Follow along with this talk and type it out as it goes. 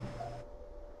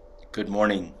Good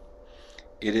morning.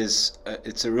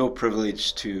 It's a real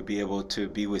privilege to be able to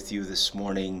be with you this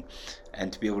morning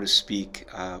and to be able to speak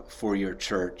for your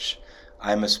church.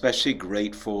 I'm especially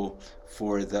grateful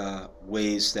for the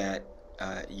ways that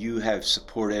you have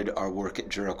supported our work at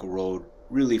Jericho Road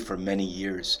really for many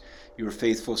years. Your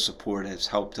faithful support has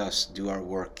helped us do our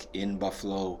work in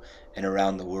Buffalo and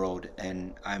around the world,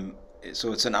 and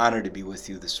so it's an honor to be with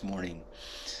you this morning.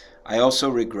 I also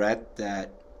regret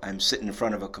that I'm sitting in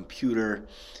front of a computer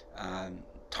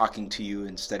talking to you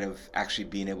instead of actually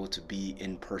being able to be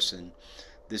in person.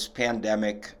 This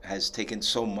pandemic has taken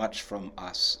so much from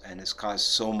us and has caused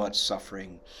so much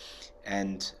suffering.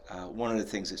 And one of the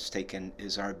things it's taken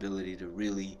is our ability to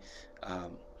really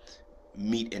um,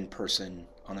 meet in person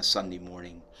on a Sunday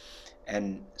morning.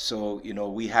 And so,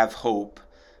 we have hope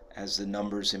as the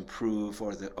numbers improve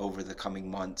over the coming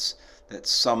months that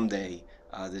someday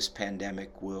this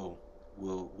pandemic will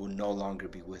no longer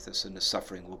be with us and the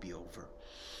suffering will be over.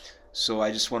 So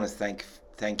I just want to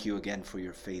thank you again for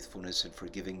your faithfulness and for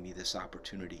giving me this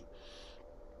opportunity.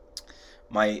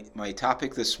 My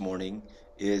topic this morning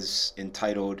is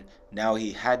entitled Now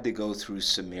He Had to Go Through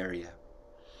Samaria,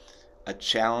 a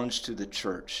challenge to the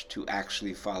church to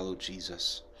actually follow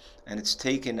Jesus. And it's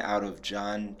taken out of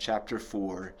John chapter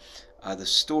 4, the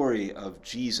story of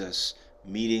Jesus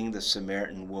meeting the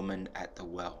Samaritan woman at the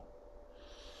well.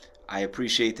 I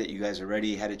appreciate that you guys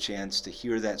already had a chance to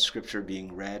hear that scripture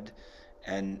being read,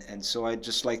 and so I'd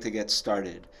just like to get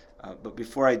started. But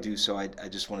before I do so, I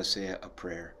just want to say a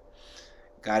prayer.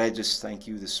 God, I just thank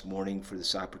you this morning for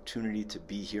this opportunity to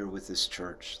be here with this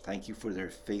church. Thank you for their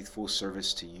faithful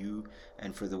service to you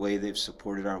and for the way they've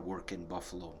supported our work in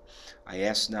Buffalo. I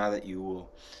ask now that you will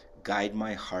guide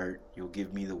my heart, you'll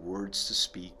give me the words to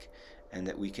speak, and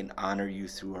that we can honor you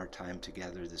through our time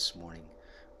together this morning.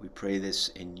 We pray this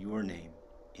in your name.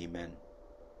 Amen.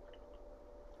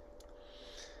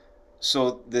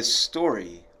 So this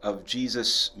story of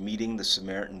Jesus meeting the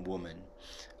Samaritan woman,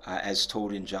 as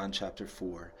told in John chapter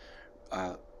 4,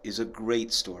 is a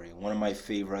great story, one of my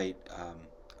favorite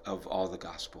of all the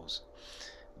Gospels.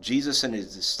 Jesus and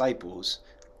his disciples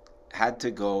had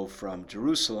to go from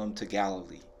Jerusalem to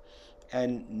Galilee,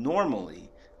 and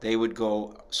normally they would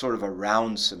go sort of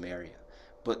around Samaria,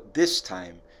 but this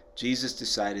time Jesus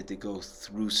decided to go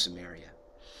through Samaria.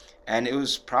 And it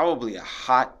was probably a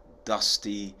hot,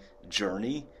 dusty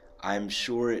journey. I'm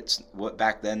sure it's what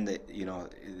back then that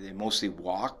they mostly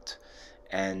walked,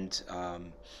 and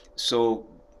so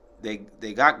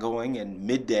they got going. And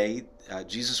midday,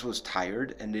 Jesus was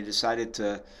tired, and they decided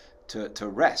to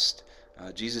rest.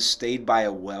 Jesus stayed by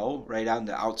a well right on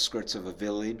the outskirts of a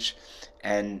village,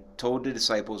 and told the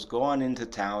disciples, "Go on into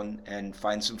town and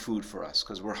find some food for us,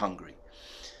 because we're hungry."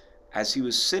 As he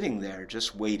was sitting there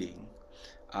just waiting,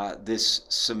 this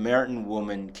Samaritan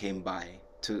woman came by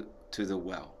to the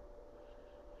well.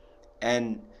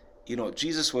 And,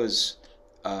 Jesus was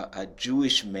a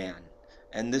Jewish man,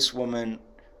 and this woman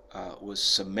was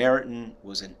Samaritan,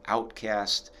 was an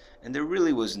outcast, and there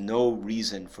really was no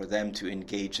reason for them to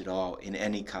engage at all in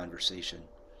any conversation.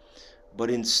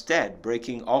 But instead,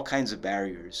 breaking all kinds of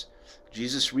barriers,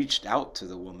 Jesus reached out to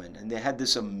the woman, and they had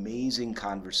this amazing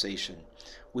conversation,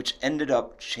 which ended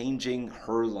up changing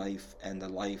her life and the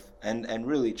life and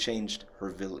really changed her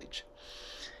village.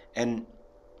 And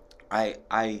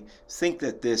I think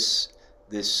that this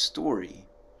story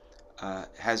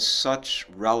has such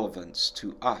relevance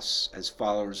to us as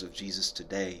followers of Jesus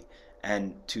today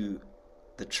and to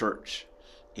the church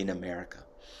in America.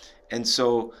 And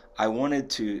so I wanted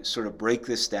to sort of break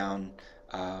this down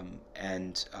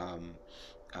and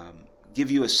give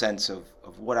you a sense of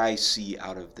what I see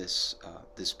out of this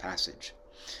passage.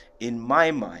 In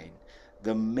my mind,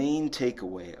 the main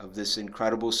takeaway of this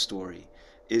incredible story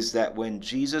is that when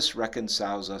Jesus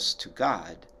reconciles us to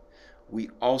God, we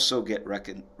also get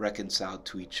reconciled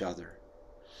to each other.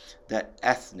 That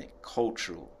ethnic,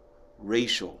 cultural,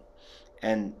 racial,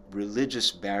 and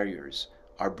religious barriers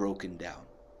are broken down.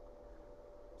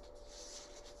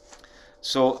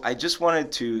 So I just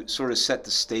wanted to sort of set the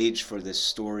stage for this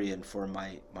story and for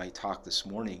my talk this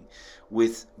morning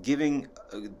with giving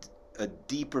a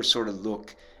deeper sort of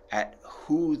look at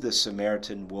who the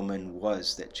Samaritan woman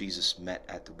was that Jesus met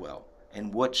at the well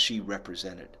and what she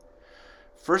represented.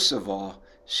 First of all,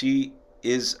 she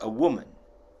is a woman.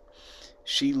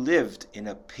 She lived in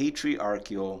a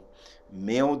patriarchal,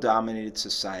 male-dominated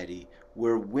society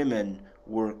where women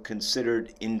were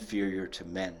considered inferior to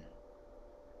men.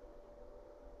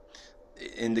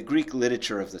 In the Greek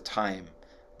literature of the time,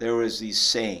 there was these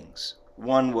sayings.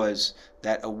 One was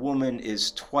that a woman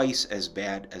is twice as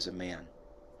bad as a man.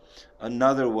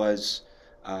 Another was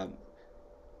Um,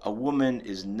 a woman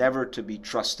is never to be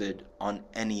trusted on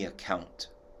any account.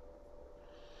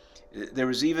 There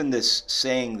was even this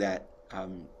saying that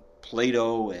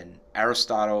Plato and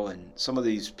Aristotle and some of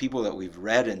these people that we've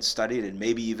read and studied and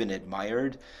maybe even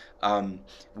admired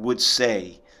would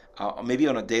say, maybe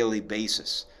on a daily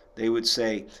basis, they would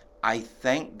say, I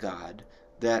thank God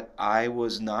that I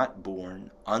was not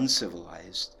born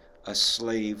uncivilized, a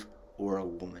slave, or a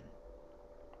woman.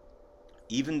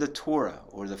 Even the Torah,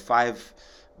 or the 5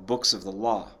 books of the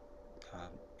law,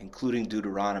 including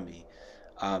Deuteronomy,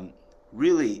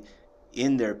 really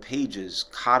in their pages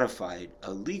codified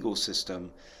a legal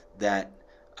system that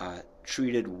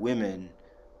treated women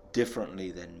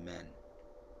differently than men.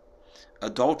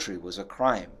 Adultery was a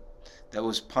crime that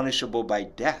was punishable by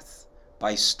death,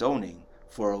 by stoning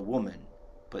for a woman,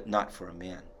 but not for a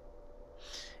man.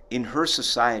 In her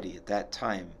society at that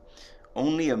time,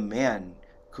 only a man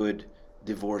could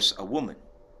divorce a woman.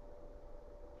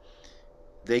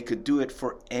 They could do it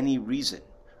for any reason.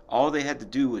 All they had to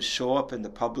do was show up in the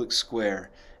public square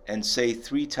and say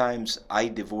 3 times, I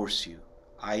divorce you,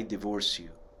 I divorce you,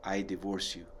 I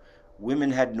divorce you.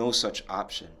 Women had no such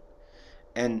option.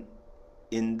 And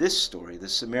in this story, the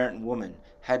Samaritan woman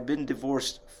had been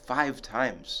divorced 5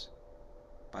 times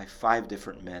by 5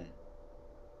 different men.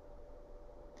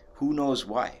 Who knows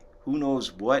why? Who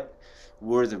knows what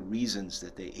were the reasons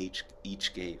that they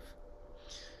each gave?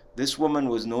 This woman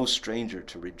was no stranger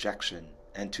to rejection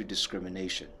and to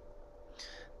discrimination.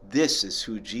 This is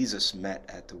who Jesus met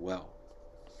at the well.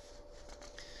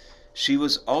 She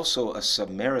was also a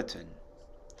Samaritan.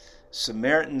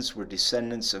 Samaritans were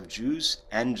descendants of Jews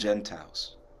and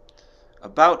Gentiles.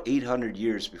 About 800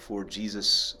 years before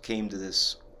Jesus came to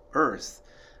this earth,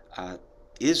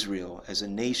 Israel as a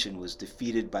nation was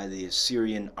defeated by the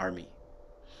Assyrian army,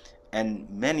 and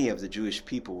many of the Jewish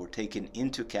people were taken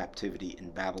into captivity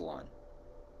in Babylon.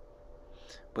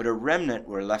 But a remnant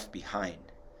were left behind,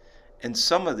 and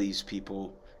some of these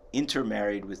people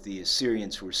intermarried with the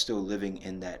Assyrians who were still living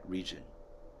in that region,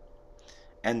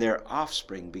 and their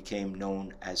offspring became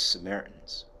known as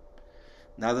Samaritans.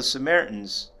 Now the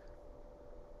Samaritans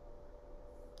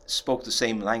spoke the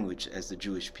same language as the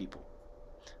Jewish people.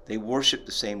 They worshiped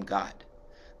the same God.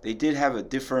 They did have a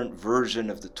different version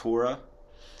of the Torah,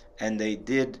 and they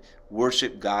did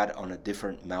worship God on a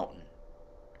different mountain.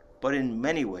 But in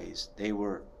many ways, they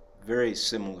were very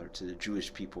similar to the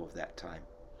Jewish people of that time.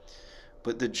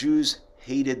 But the Jews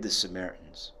hated the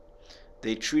Samaritans.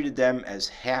 They treated them as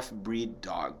half-breed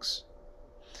dogs.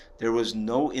 There was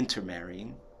no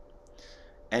intermarrying,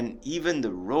 and even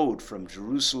the road from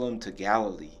Jerusalem to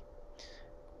Galilee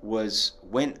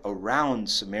went around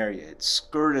Samaria. It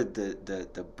skirted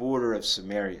the border of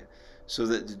Samaria so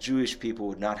that the Jewish people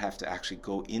would not have to actually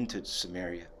go into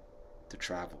Samaria to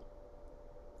travel.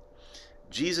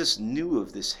 Jesus knew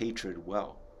of this hatred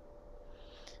well.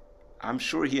 I'm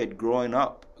sure he had grown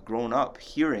up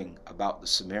hearing about the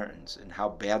Samaritans and how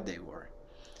bad they were.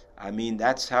 I mean,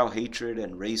 that's how hatred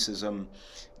and racism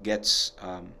gets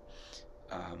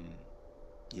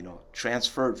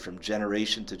transferred from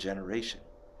generation to generation.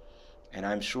 And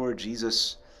I'm sure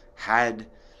Jesus had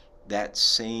that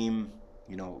same,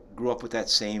 grew up with that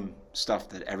same stuff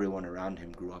that everyone around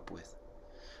him grew up with.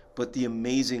 But the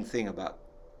amazing thing about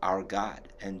our God,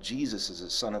 and Jesus as a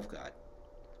Son of God,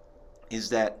 is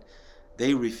that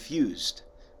they refused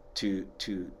to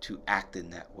act in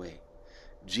that way.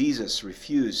 Jesus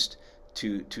refused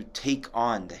to take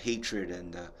on the hatred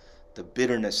and the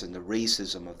bitterness and the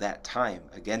racism of that time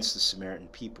against the Samaritan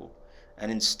people,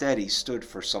 and instead he stood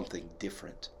for something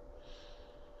different.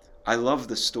 I love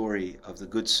the story of the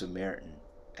Good Samaritan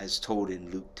as told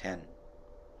in Luke 10,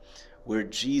 where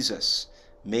Jesus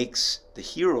makes the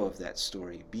hero of that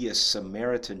story be a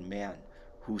Samaritan man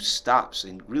who stops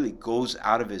and really goes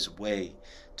out of his way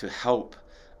to help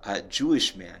a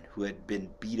Jewish man who had been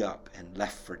beat up and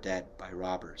left for dead by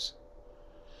robbers.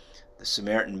 The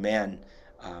Samaritan man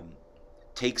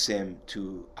takes him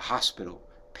to a hospital,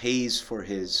 pays for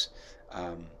his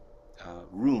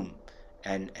room,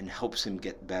 and helps him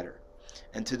get better.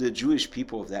 And to the Jewish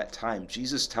people of that time,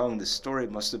 Jesus telling this story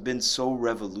must have been so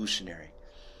revolutionary.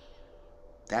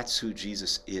 That's who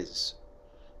Jesus is.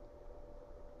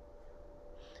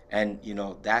 And,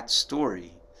 that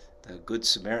story, the Good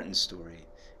Samaritan story,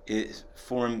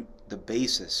 formed the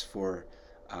basis for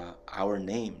our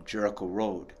name, Jericho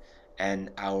Road, and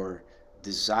our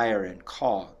desire and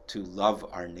call to love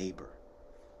our neighbor.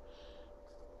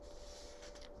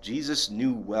 Jesus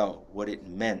knew well what it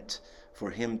meant for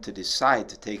him to decide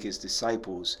to take his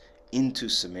disciples into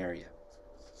Samaria.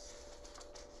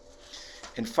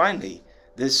 And finally,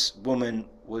 this woman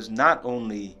was not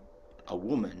only a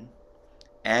woman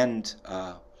and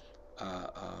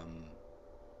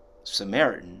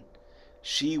Samaritan,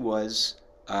 she was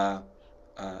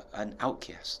an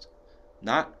outcast.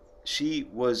 Not She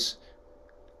was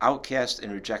outcast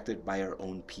and rejected by her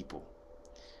own people.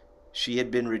 She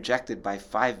had been rejected by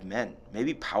 5 men,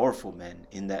 maybe powerful men,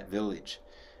 in that village.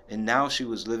 And now she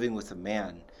was living with a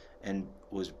man and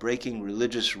was breaking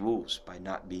religious rules by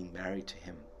not being married to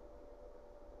him.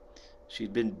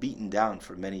 She'd been beaten down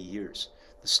for many years.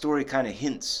 The story kind of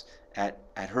hints at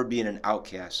her being an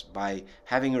outcast by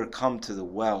having her come to the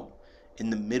well in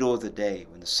the middle of the day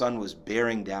when the sun was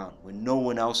bearing down, when no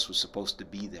one else was supposed to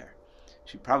be there.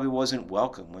 She probably wasn't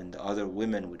welcome when the other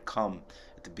women would come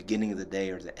at the beginning of the day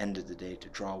or the end of the day to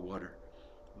draw water.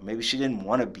 Maybe she didn't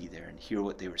want to be there and hear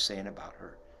what they were saying about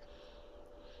her.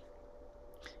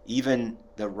 Even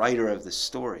the writer of the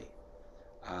story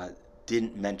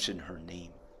didn't mention her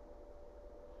name.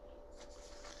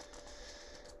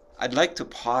 I'd like to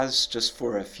pause just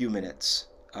for a few minutes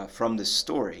from this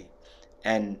story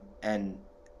and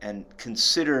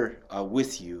consider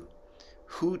with you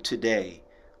who today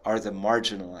are the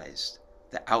marginalized,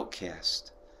 the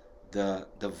outcast, the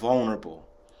vulnerable,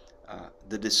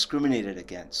 the discriminated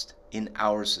against in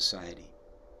our society.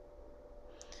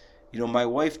 You know, my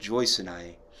wife Joyce and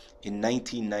I, in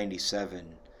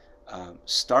 1997,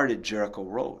 started Jericho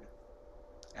Road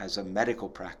as a medical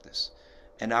practice.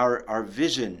 And our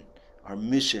vision, our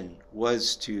mission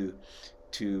was to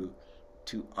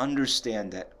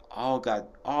understand that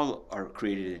all are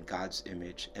created in God's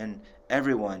image, and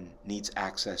everyone needs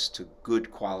access to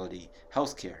good quality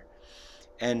health care.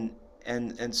 And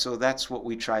so that's what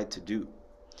we tried to do.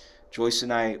 Joyce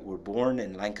and I were born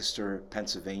in Lancaster,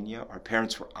 Pennsylvania. Our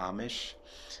parents were Amish,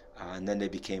 and then they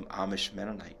became Amish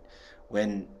Mennonite.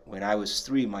 When I was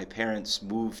 3, my parents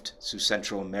moved to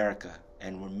Central America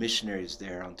and were missionaries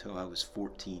there until I was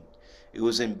 14. It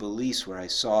was in Belize where I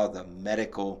saw the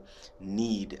medical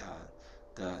need,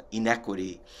 the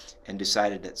inequity, and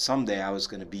decided that someday I was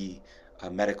going to be a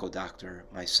medical doctor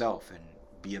myself and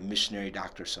be a missionary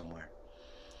doctor somewhere.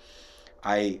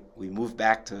 We moved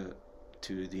back to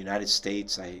the United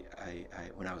States.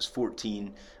 When I was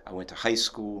 14, I went to high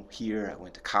school here. I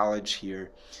went to college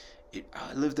here.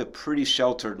 I lived a pretty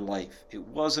sheltered life. It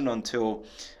wasn't until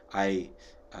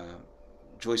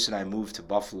Joyce and I moved to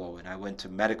Buffalo, and I went to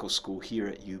medical school here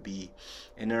at UB.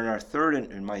 And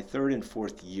in my third and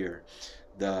fourth year,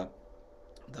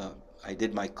 I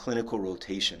did my clinical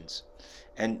rotations.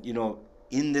 And you know,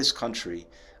 in this country,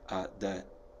 the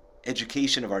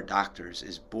education of our doctors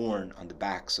is borne on the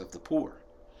backs of the poor.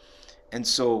 And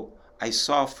so I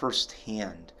saw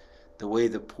firsthand the way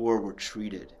the poor were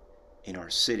treated in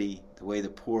our city, the way the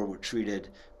poor were treated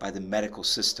by the medical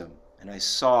system. And I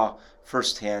saw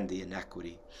firsthand the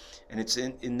inequity. And it's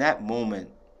in that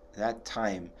moment, that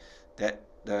time, that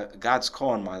God's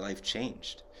call in my life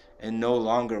changed. And no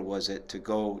longer was it to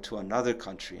go to another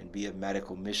country and be a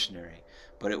medical missionary,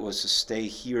 but it was to stay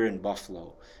here in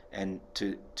Buffalo and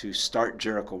to start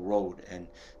Jericho Road and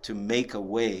to make a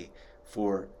way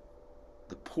for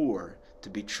the poor to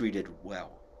be treated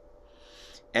well.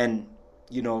 And,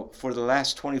 you know, for the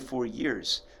last 24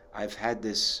 years, I've had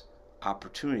this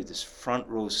opportunity, this front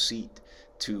row seat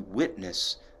to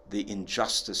witness the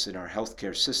injustice in our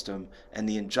healthcare system and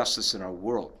the injustice in our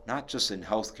world, not just in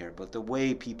healthcare, but the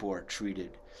way people are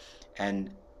treated. And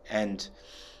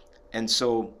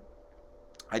so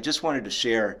I just wanted to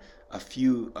share a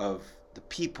few of the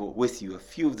people with you, a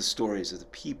few of the stories of the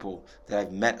people that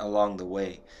I've met along the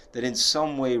way that in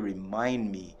some way remind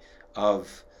me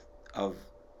of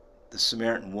the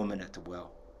Samaritan woman at the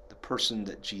well, the person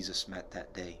that Jesus met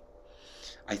that day.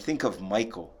 I think of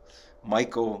Michael.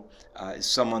 Michael is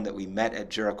someone that we met at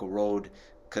Jericho Road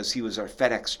because he was our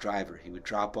FedEx driver. He would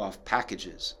drop off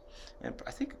packages. And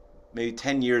I think maybe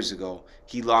 10 years ago,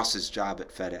 he lost his job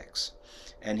at FedEx.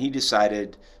 And he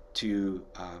decided to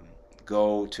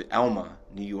go to Elma,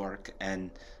 New York,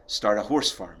 and start a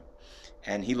horse farm.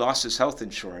 And he lost his health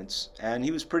insurance, and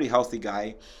he was a pretty healthy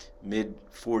guy,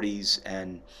 mid-40s,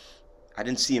 and I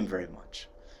didn't see him very much.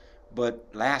 But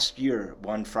last year,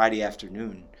 one Friday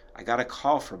afternoon, I got a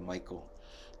call from Michael,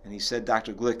 and he said,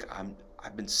 "Dr. Glick,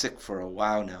 I've been sick for a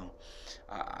while now.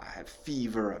 I have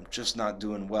fever. I'm just not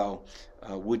doing well.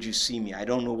 Would you see me? I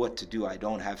don't know what to do. I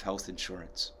don't have health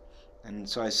insurance." And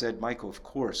so I said, "Michael, of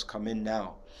course, come in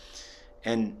now."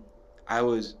 And I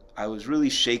was really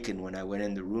shaken when I went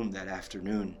in the room that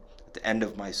afternoon at the end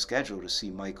of my schedule to see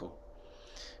Michael,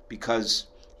 because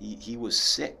he was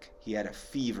sick. He had a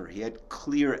fever. He had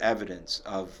clear evidence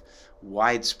of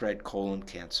widespread colon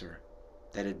cancer.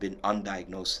 that had been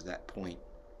undiagnosed to that point.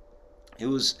 It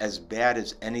was as bad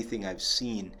as anything I've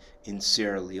seen in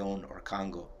Sierra Leone or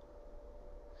Congo.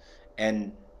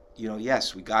 And,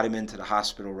 yes, we got him into the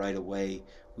hospital right away.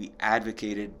 We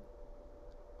advocated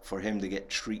for him to get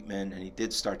treatment, and he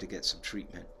did start to get some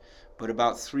treatment. But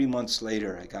about 3 months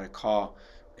later, I got a call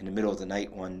in the middle of the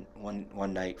night one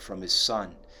night from his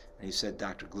son, and he said,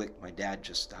 "Dr. Glick, my dad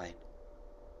just died."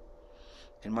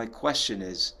 And my question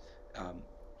is,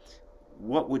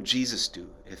 what would Jesus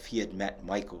do if he had met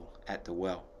Michael at the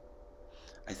well?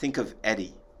 I think of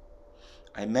Eddie.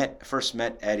 I first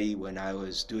met Eddie when I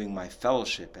was doing my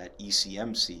fellowship at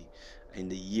ECMC in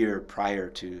the year prior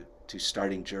to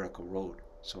starting Jericho Road,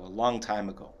 so a long time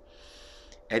ago.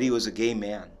 Eddie was a gay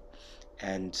man,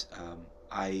 and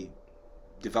I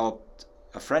developed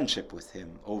a friendship with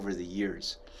him over the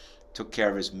years, took care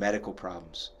of his medical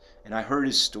problems, and I heard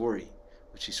his story,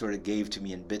 which he sort of gave to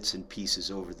me in bits and pieces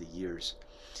over the years.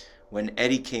 When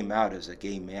Eddie came out as a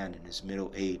gay man in his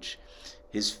middle age,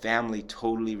 his family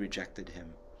totally rejected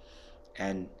him,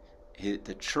 and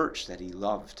the church that he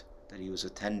loved, that he was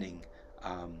attending,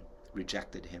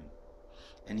 rejected him.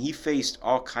 And he faced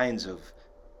all kinds of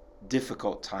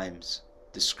difficult times,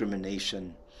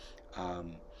 discrimination,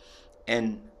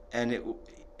 and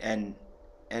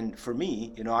for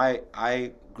me,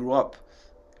 I grew up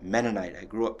Mennonite. I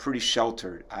grew up pretty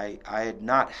sheltered. I had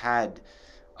not had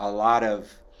a lot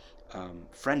of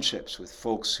friendships with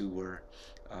folks who were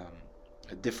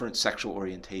a different sexual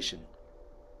orientation.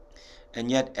 And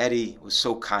yet Eddie was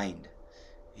so kind.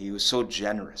 He was so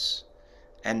generous.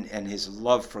 And his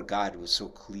love for God was so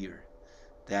clear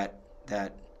that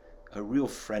a real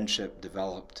friendship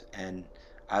developed, and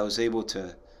I was able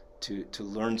to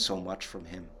learn so much from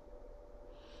him.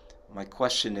 My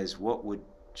question is, what would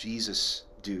Jesus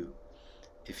do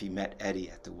if he met Eddie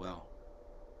at the well?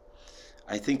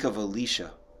 I think of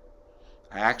Alicia.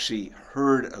 I actually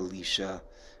heard Alicia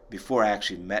before I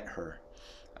actually met her.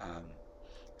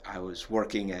 I was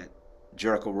working at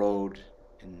Jericho Road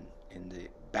in the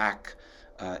back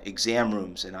exam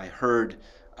rooms, and I heard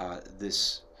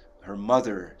her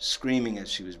mother screaming as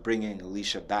she was bringing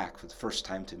Alicia back for the first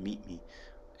time to meet me.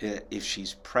 If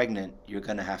she's pregnant, you're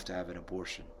going to have an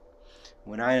abortion.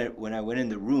 When I went in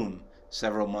the room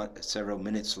several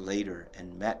minutes later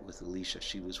and met with Alicia,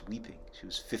 she was weeping. She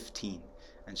was 15,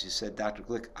 and she said, "Dr.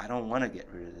 Glick, I don't want to get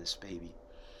rid of this baby."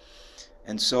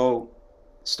 And so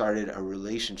started a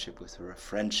relationship with her, a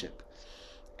friendship,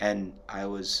 and I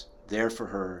was there for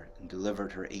her and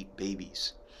delivered her 8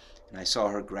 babies. And I saw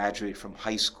her graduate from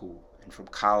high school and from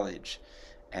college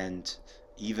and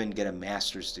even get a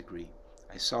master's degree.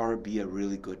 I saw her be a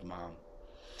really good mom.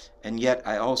 And yet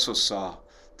I also saw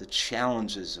the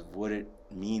challenges of what it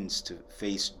means to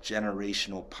face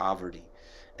generational poverty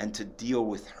and to deal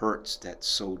with hurts that's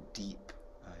so deep,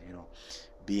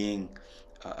 being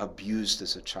abused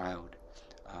as a child,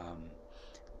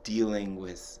 dealing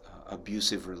with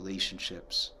abusive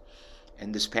relationships.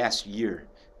 And this past year,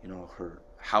 her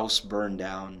house burned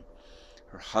down,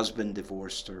 her husband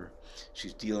divorced her,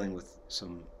 she's dealing with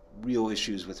some real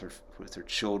issues with her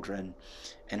children,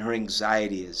 and her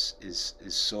anxiety is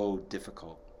so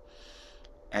difficult.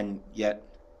 And yet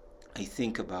I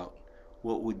think about,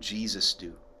 what would Jesus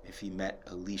do if he met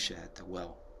Alicia at the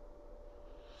well?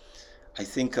 I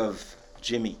think of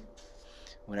Jimmy.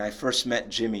 When I first met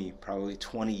Jimmy probably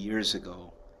 20 years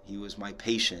ago, he was my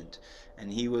patient,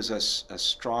 and he was a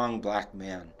strong black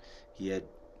man. He had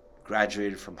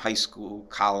graduated from high school,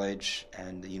 college,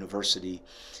 and the university.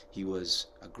 He was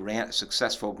a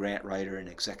successful grant writer and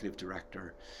executive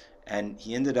director, and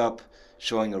he ended up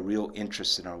showing a real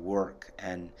interest in our work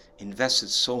and invested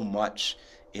so much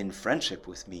in friendship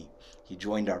with me. He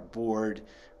joined our board.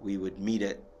 We would meet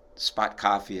at Spot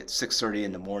Coffee at 6:30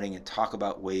 in the morning and talk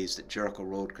about ways that Jericho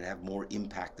Road could have more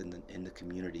impact in the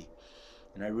community.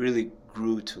 And I really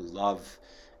grew to love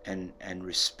and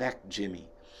respect Jimmy.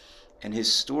 And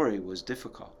his story was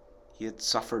difficult. He had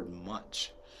suffered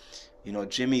much.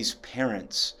 Jimmy's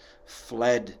parents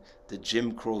fled the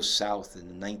Jim Crow South in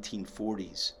the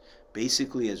 1940s,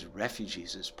 basically as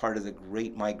refugees, as part of the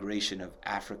great migration of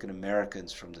African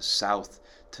Americans from the South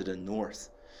to the North.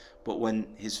 But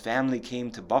when his family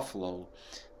came to Buffalo,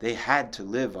 they had to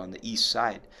live on the east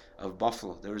side of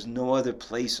Buffalo. There was no other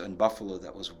place in Buffalo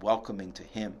that was welcoming to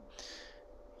him.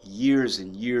 Years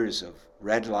and years of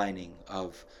redlining,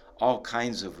 of all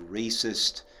kinds of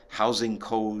racist housing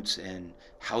codes and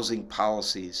housing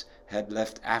policies had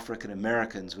left African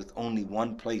Americans with only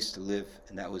one place to live,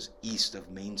 and that was east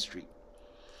of Main Street.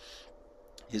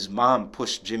 His mom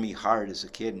pushed Jimmy hard as a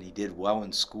kid, and he did well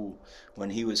in school. When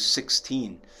he was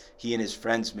 16, he and his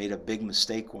friends made a big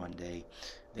mistake one day.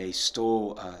 They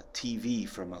stole a TV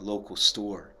from a local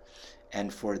store,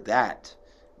 and for that,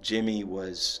 Jimmy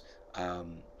was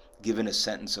given a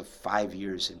sentence of 5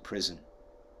 years in prison.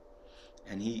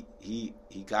 And he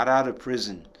got out of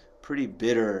prison pretty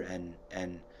bitter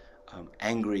and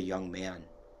angry young man.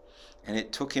 And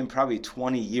it took him probably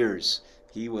 20 years.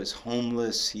 He was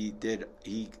homeless.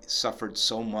 He suffered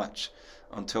so much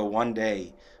until one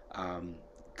day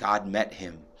God met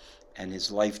him and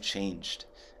his life changed,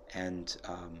 and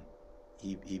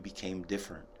he became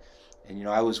different. And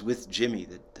I was with Jimmy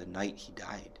the night he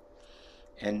died,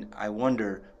 and I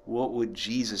wonder, what would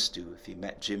Jesus do if he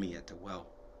met Jimmy at the well?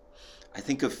 I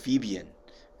think of Fabian.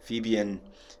 Fabian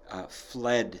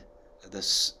fled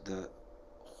the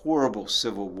horrible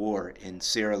civil war in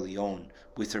Sierra Leone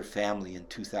with her family in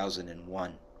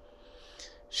 2001.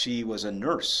 She was a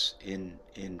nurse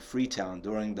in Freetown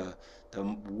during the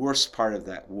worst part of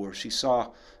that war. She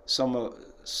saw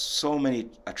so many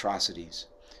atrocities.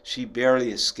 She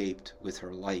barely escaped with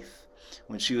her life.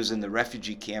 When she was in the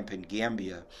refugee camp in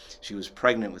Gambia, she was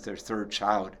pregnant with her third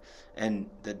child, and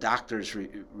the doctors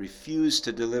refused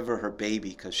to deliver her baby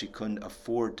because she couldn't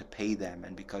afford to pay them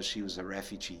and because she was a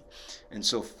refugee. And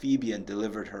so Fabian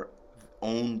delivered her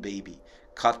own baby,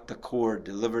 cut the cord,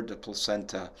 delivered the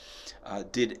placenta,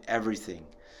 did everything.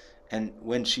 And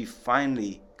when she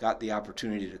finally got the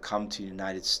opportunity to come to the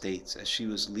United States, as she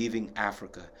was leaving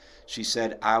Africa, she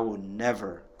said, "I will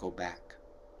never go back."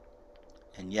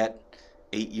 And yet,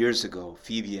 8 years ago,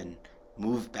 Fabian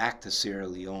moved back to Sierra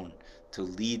Leone to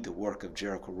lead the work of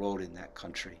Jericho Road in that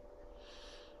country.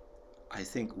 I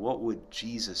think, what would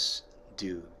Jesus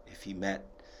do if he met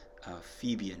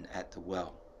Fabian at the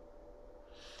well?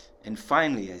 And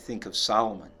finally, I think of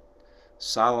Solomon.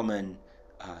 Solomon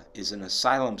is an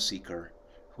asylum seeker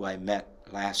who I met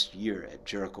last year at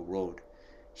Jericho Road.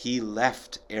 He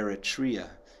left Eritrea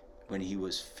when he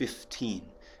was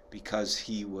 15 because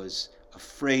he was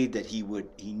afraid that he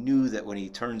knew that when he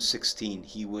turned 16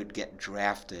 he would get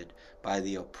drafted by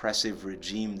the oppressive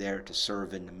regime there to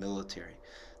serve in the military.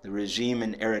 The regime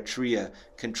in Eritrea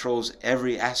controls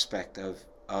every aspect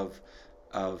of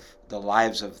the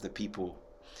lives of the people,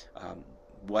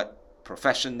 what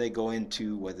profession they go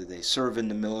into, whether they serve in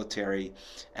the military,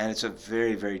 and it's a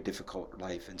very, very difficult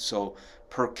life. And so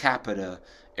per capita,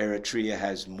 Eritrea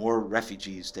has more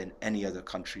refugees than any other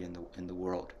country in the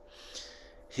world.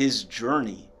 His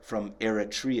journey from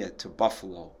Eritrea to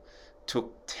Buffalo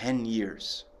took 10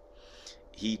 years.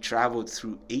 He traveled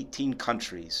through 18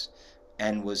 countries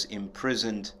and was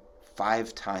imprisoned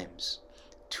 5 times,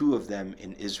 2 of them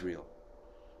in Israel.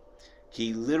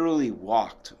 He literally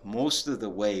walked most of the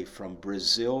way from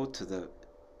Brazil to the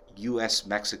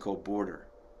U.S.-Mexico border,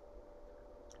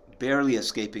 barely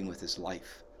escaping with his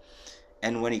life.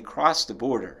 And when he crossed the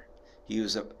border, he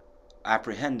was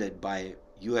apprehended by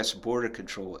U.S. Border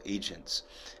Control agents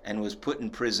and was put in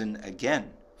prison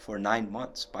again for 9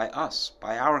 months by us,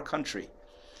 by our country,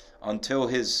 until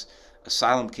his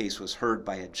asylum case was heard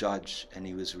by a judge and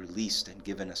he was released and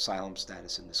given asylum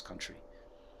status in this country.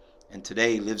 And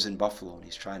today he lives in Buffalo and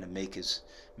he's trying to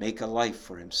make a life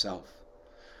for himself.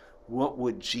 What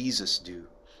would Jesus do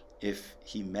if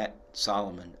he met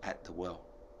Solomon at the well?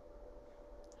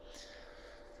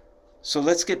 So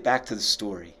let's get back to the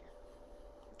story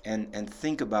and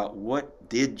think about, what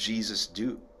did Jesus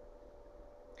do?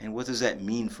 And what does that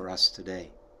mean for us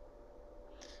today?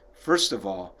 First of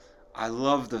all, I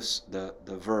love the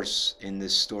verse in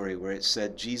this story where it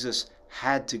said Jesus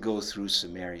had to go through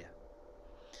Samaria.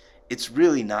 It's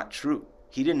really not true.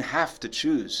 He didn't have to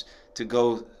choose to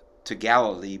go to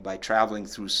Galilee by traveling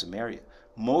through Samaria.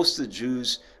 Most of the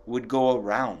Jews would go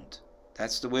around.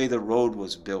 That's the way the road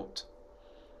was built.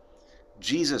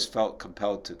 Jesus felt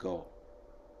compelled to go.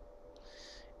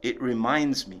 It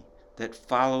reminds me that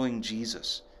following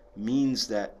Jesus means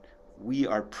that we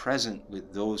are present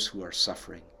with those who are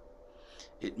suffering.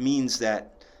 It means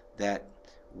that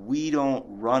we don't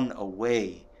run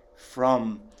away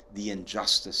from the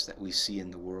injustice that we see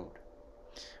in the world.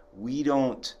 We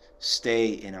don't stay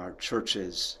in our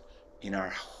churches, in our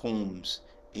homes,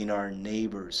 in our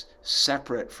neighbors,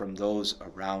 separate from those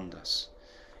around us.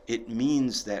 It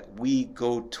means that we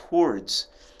go towards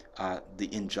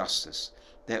the injustice,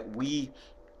 that we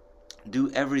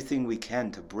do everything we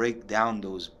can to break down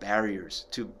those barriers,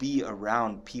 to be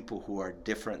around people who are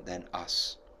different than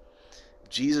us.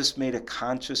 Jesus made a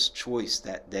conscious choice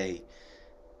that day,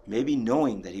 maybe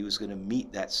knowing that he was going to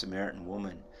meet that Samaritan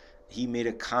woman. He made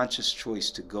a conscious choice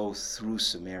to go through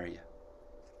Samaria.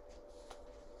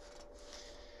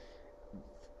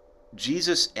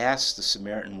 Jesus asked the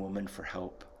Samaritan woman for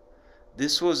help.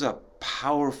 This was a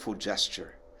powerful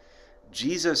gesture.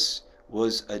 Jesus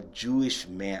was a Jewish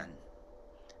man,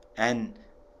 and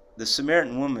the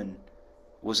Samaritan woman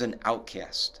was an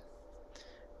outcast.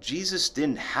 Jesus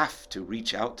didn't have to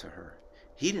reach out to her.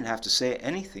 He didn't have to say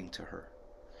anything to her.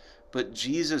 But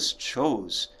Jesus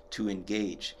chose to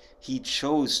engage. He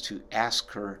chose to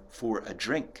ask her for a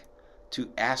drink, to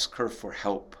ask her for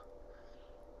help.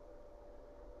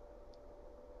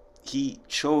 He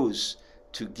chose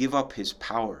to give up his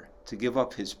power, to give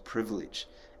up his privilege,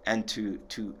 and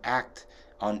to act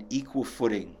on equal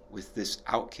footing with this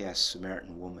outcast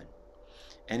Samaritan woman.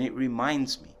 And it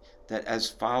reminds me that as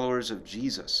followers of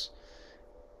Jesus,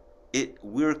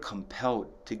 we're compelled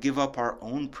to give up our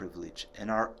own privilege and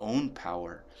our own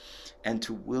power and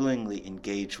to willingly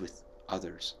engage with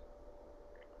others.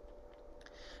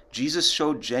 Jesus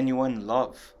showed genuine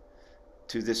love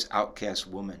to this outcast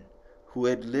woman who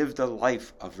had lived a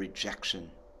life of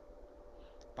rejection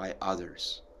by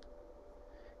others.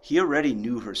 He already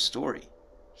knew her story.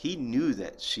 He knew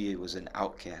that she was an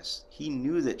outcast. He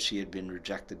knew that she had been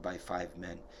rejected by 5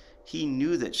 men. He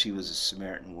knew that she was a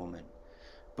Samaritan woman.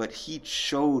 But he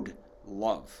showed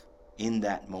love in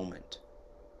that moment.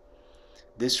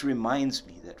 This reminds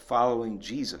me that following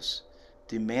Jesus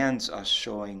demands us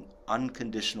showing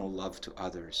unconditional love to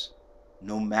others,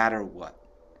 no matter what.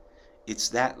 It's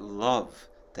that love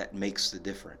that makes the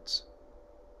difference.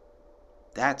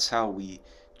 That's how we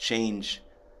change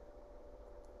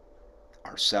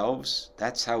ourselves.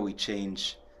 That's how we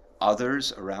change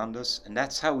others around us. And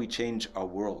that's how we change our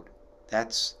world.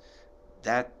 That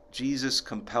Jesus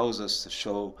compels us to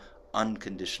show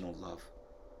unconditional love.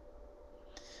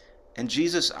 And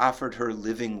Jesus offered her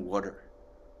living water.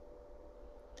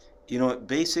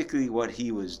 Basically what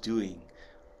he was doing,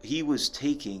 he was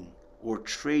taking or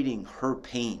trading her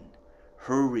pain,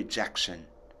 her rejection,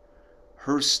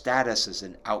 her status as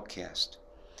an outcast.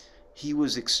 He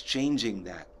was exchanging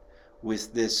that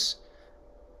with this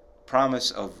promise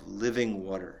of living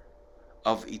water,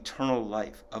 of eternal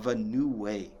life, of a new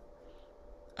way,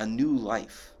 a new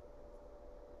life.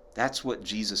 That's what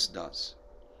Jesus does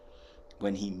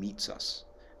when he meets us.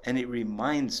 And it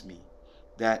reminds me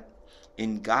that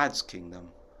in God's kingdom,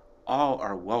 all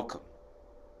are welcome.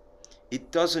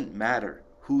 It doesn't matter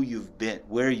who you've been,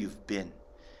 where you've been.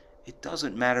 It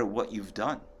doesn't matter what you've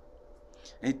done.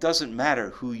 And it doesn't matter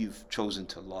who you've chosen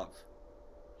to love.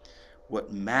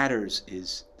 What matters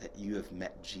is that you have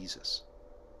met Jesus.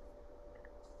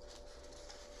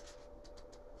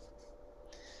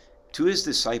 To his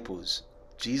disciples,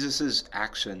 Jesus'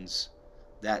 actions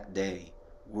that day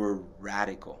were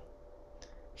radical.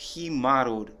 He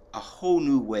modeled a whole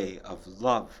new way of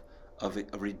love, of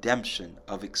redemption,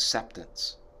 of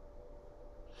acceptance.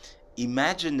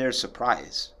 Imagine their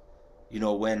surprise,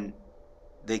 when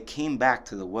they came back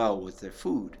to the well with their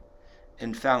food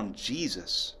and found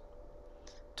Jesus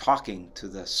talking to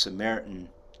the Samaritan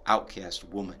outcast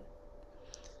woman.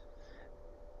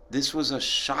 This was a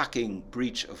shocking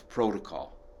breach of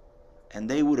protocol, and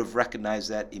they would have recognized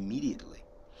that immediately.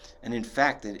 And in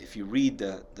fact, if you read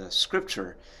the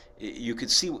scripture, you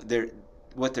could see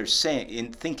what they're saying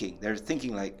in thinking. They're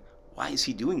thinking like, why is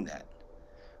he doing that?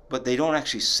 But they don't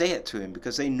actually say it to him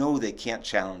because they know they can't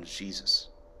challenge Jesus.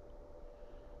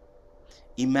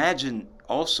 Imagine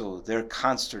also their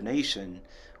consternation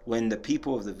when the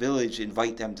people of the village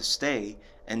invite them to stay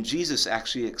and Jesus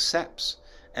actually accepts.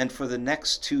 And for the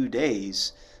next 2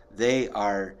 days, they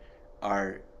are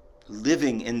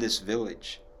living in this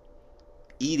village,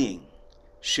 eating,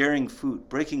 sharing food,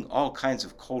 breaking all kinds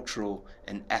of cultural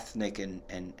and ethnic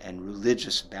and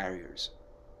religious barriers.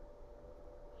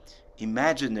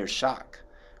 Imagine their shock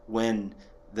when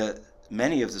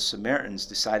many of the Samaritans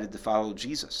decided to follow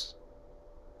Jesus.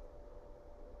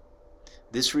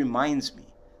 This reminds me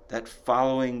that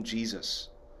following Jesus,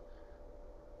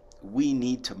 we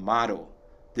need to model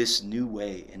this new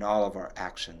way in all of our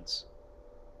actions.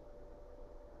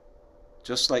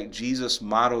 Just like Jesus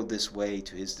modeled this way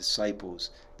to his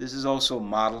disciples, this is also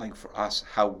modeling for us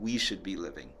how we should be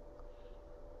living.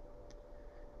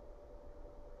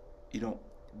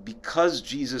 Because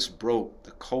Jesus broke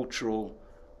the cultural,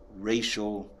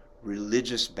 racial,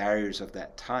 religious barriers of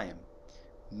that time,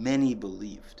 many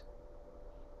believed.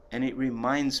 And it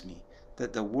reminds me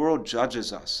that the world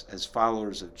judges us as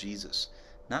followers of Jesus,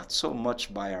 not so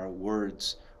much by our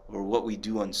words or what we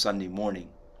do on Sunday morning,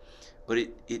 but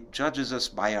it judges us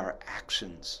by our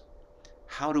actions.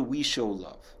 How do we show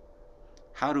love?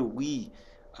 How do we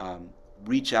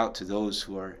reach out to those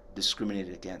who are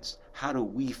discriminated against? How do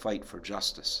we fight for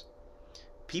justice?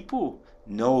 People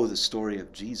know the story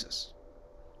of Jesus,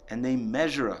 and they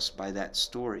measure us by that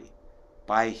story,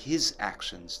 by his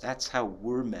actions. That's how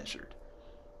we're measured.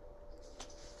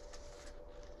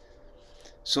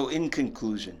 So in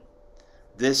conclusion,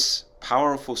 this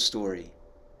powerful story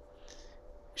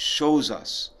shows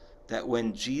us that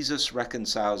when Jesus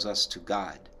reconciles us to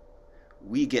God,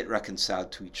 we get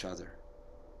reconciled to each other.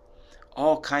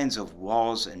 All kinds of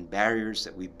walls and barriers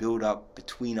that we build up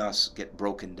between us get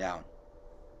broken down.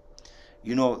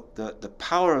 You know, the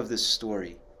power of this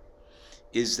story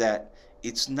is that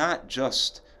it's not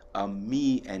just a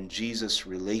me and Jesus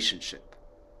relationship.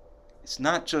 It's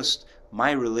not just my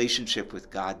relationship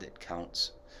with God that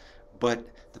counts. But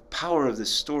the power of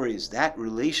this story is that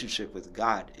relationship with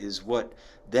God is what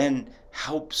then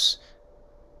helps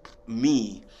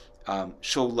me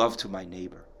show love to my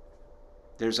neighbor.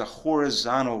 There's a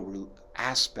horizontal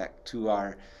aspect to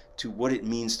what it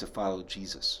means to follow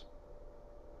Jesus.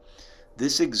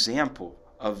 This example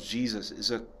of Jesus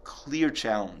is a clear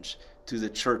challenge to the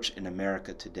church in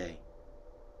America today.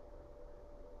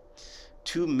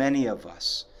 Too many of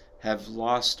us have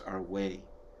lost our way.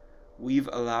 We've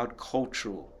allowed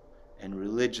cultural and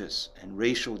religious and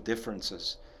racial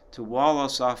differences to wall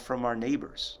us off from our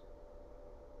neighbors.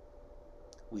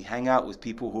 We hang out with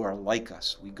people who are like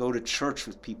us. We go to church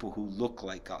with people who look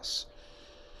like us.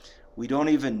 We don't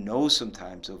even know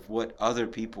sometimes of what other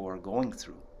people are going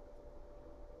through.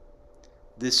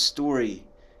 This story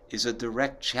is a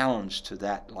direct challenge to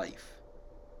that life.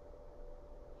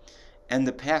 And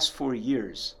the past 4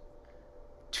 years,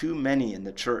 too many in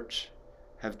the church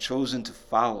have chosen to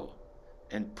follow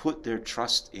and put their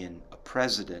trust in a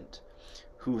president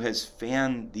who has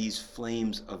fanned these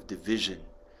flames of division,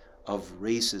 of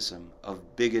racism,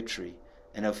 of bigotry,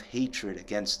 and of hatred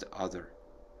against the other.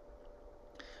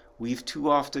 We've too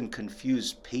often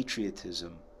confused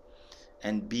patriotism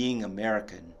and being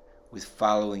American with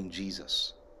following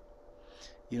Jesus.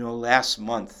 You know, last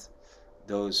month,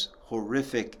 those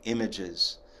horrific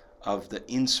images of the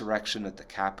insurrection at the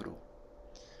Capitol,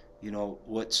 you know,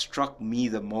 what struck me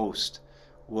the most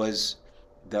was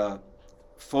the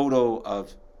photo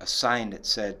of a sign that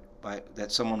said,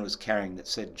 that someone was carrying that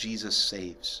said, "Jesus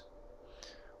saves,"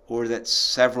 or that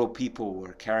several people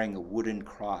were carrying a wooden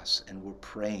cross and were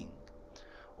praying,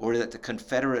 or that the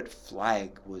Confederate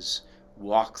flag was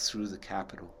walked through the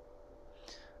Capitol.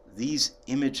 These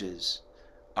images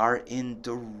are in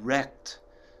direct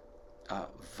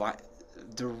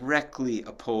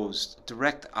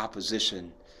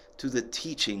opposition to the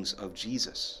teachings of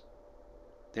Jesus.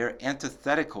 They're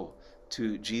antithetical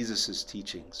to Jesus'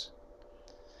 teachings.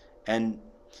 And,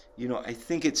 you know, I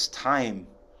think it's time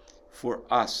for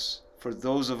us, for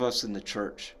those of us in the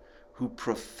church who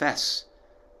profess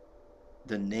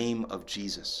the name of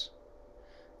Jesus,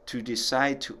 to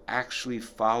decide to actually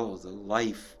follow the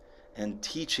life and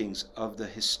teachings of the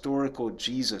historical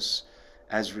Jesus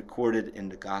as recorded in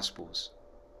the Gospels.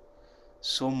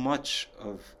 So much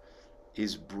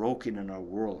is broken in our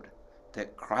world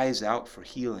that cries out for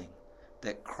healing,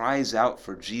 that cries out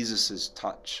for Jesus'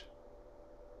 touch.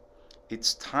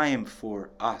 It's time for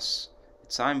us,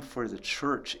 it's time for the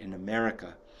church in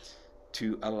America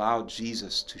to allow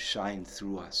Jesus to shine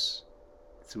through us,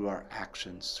 through our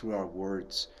actions, through our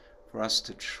words, for us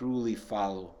to truly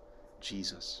follow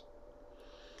Jesus.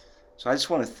 So I just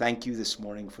want to thank you this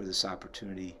morning for this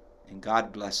opportunity, and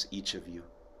God bless each of you.